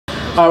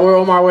We're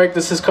Omarr Awake.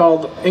 This is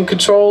called In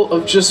Control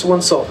of Just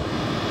One Soul.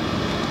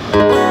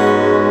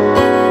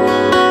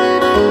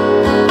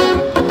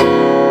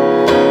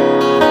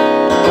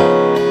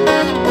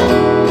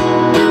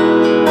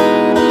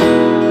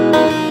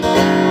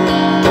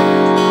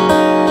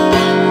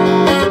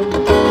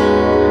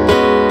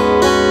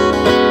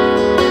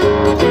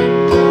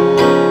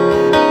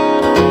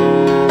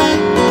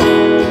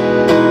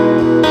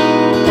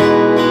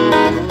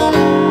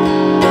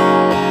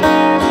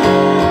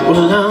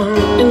 Well, I'm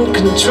in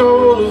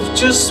control of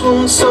just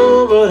one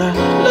soul, but I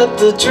let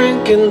the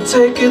drinking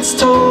take its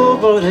toll.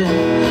 But it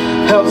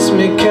helps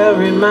me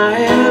carry my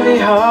heavy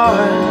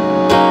heart.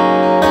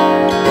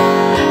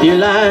 You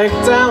like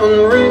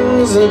diamond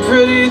rings and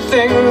pretty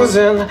things,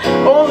 and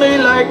only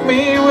like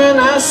me when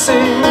I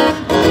sing.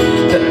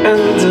 The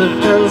end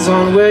depends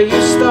on where you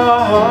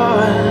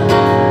start.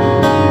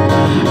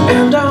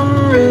 And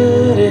I'm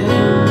ready,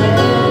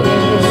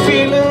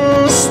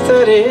 feeling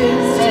steady.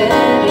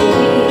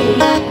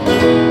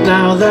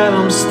 Now that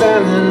I'm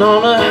standing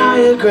on a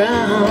higher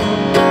ground,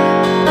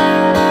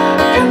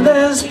 and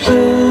there's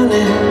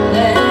plenty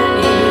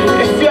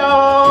if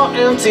you're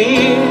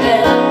empty.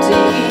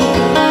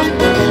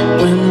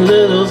 When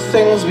little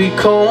things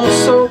become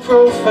so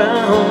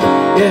profound,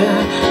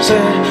 yeah,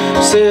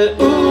 said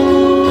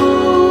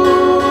ooh,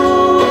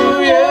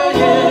 yeah,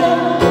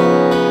 yeah.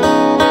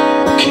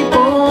 Keep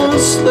on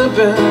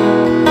slipping,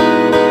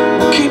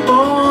 keep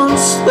on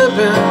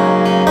slipping.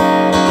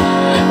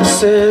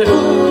 Said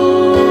ooh,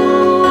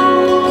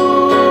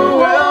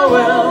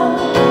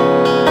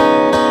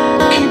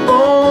 keep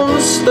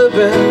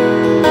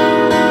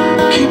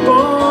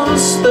on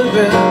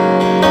slipping.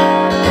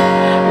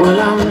 Well,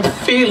 I'm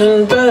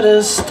feeling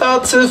better,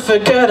 start to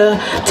forget her,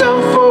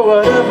 down for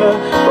whatever.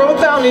 Wrote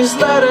down these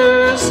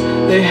letters,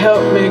 they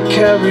help me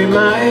carry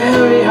my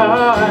heavy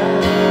heart.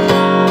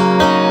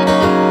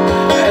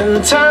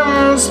 And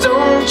times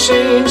don't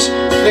change,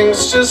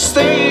 things just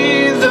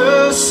stay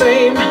the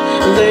same.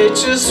 They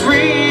just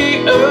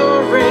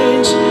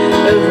rearrange,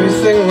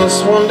 everything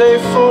must one day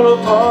fall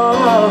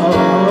apart.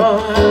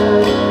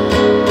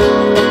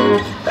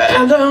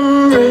 And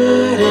I'm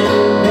ready,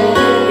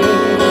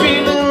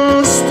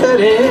 feeling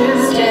steady,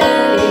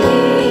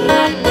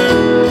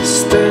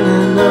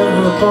 standing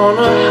up on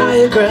a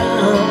higher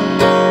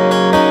ground.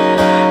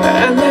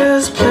 And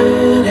there's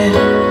plenty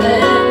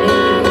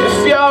if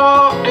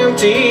you're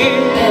empty.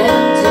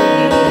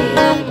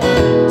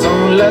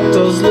 Don't let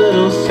those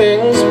little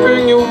things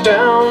bring you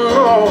down,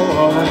 oh,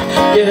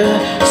 yeah.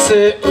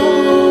 Say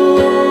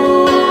ooh,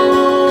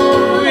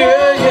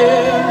 yeah,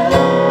 yeah.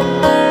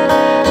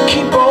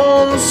 Keep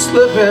on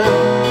slipping,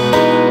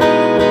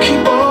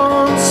 keep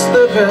on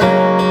slipping.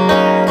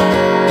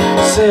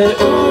 Said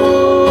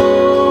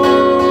ooh,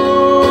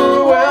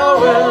 well,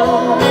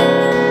 well.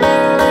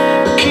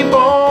 Keep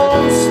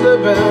on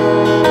slipping,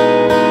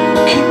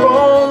 keep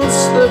on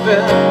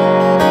slipping.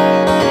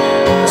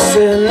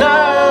 Said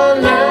na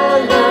na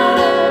na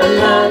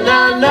na na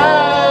na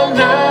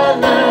na na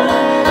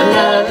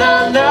na na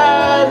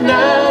na na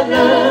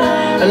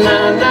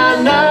na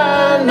na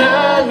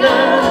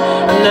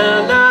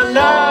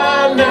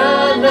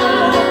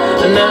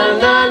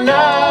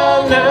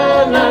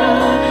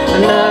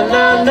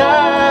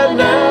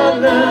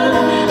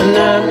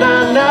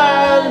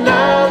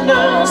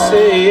na.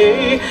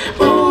 Say,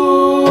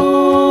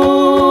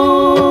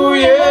 ooh,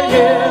 yeah,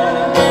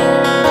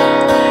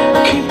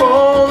 yeah. Keep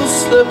on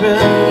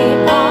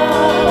slipping,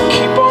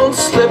 keep on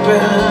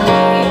slipping.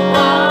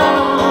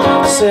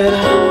 Said,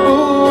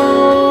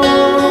 ooh,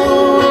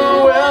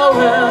 well,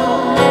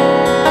 well.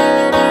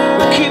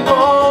 Keep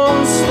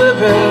on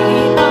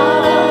slipping,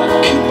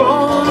 keep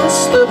on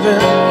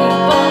slipping.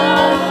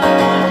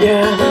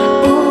 Yeah.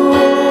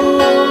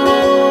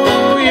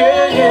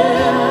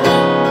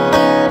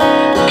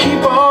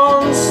 Keep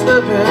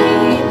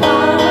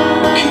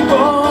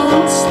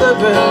on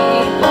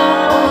slipping,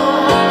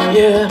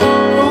 yeah.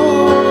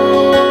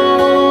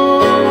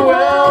 Ooh,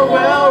 well,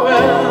 well,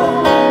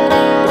 well.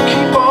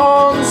 Keep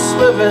on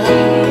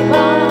slipping,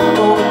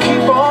 gonna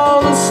keep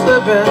on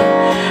slipping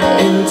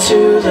into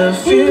the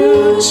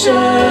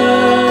future,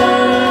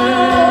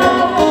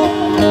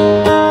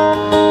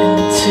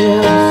 into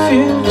the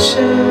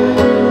future.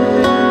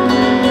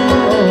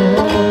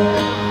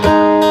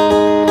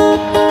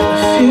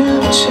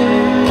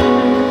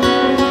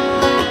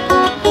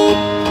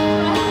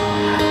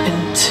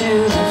 To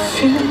the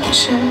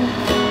future.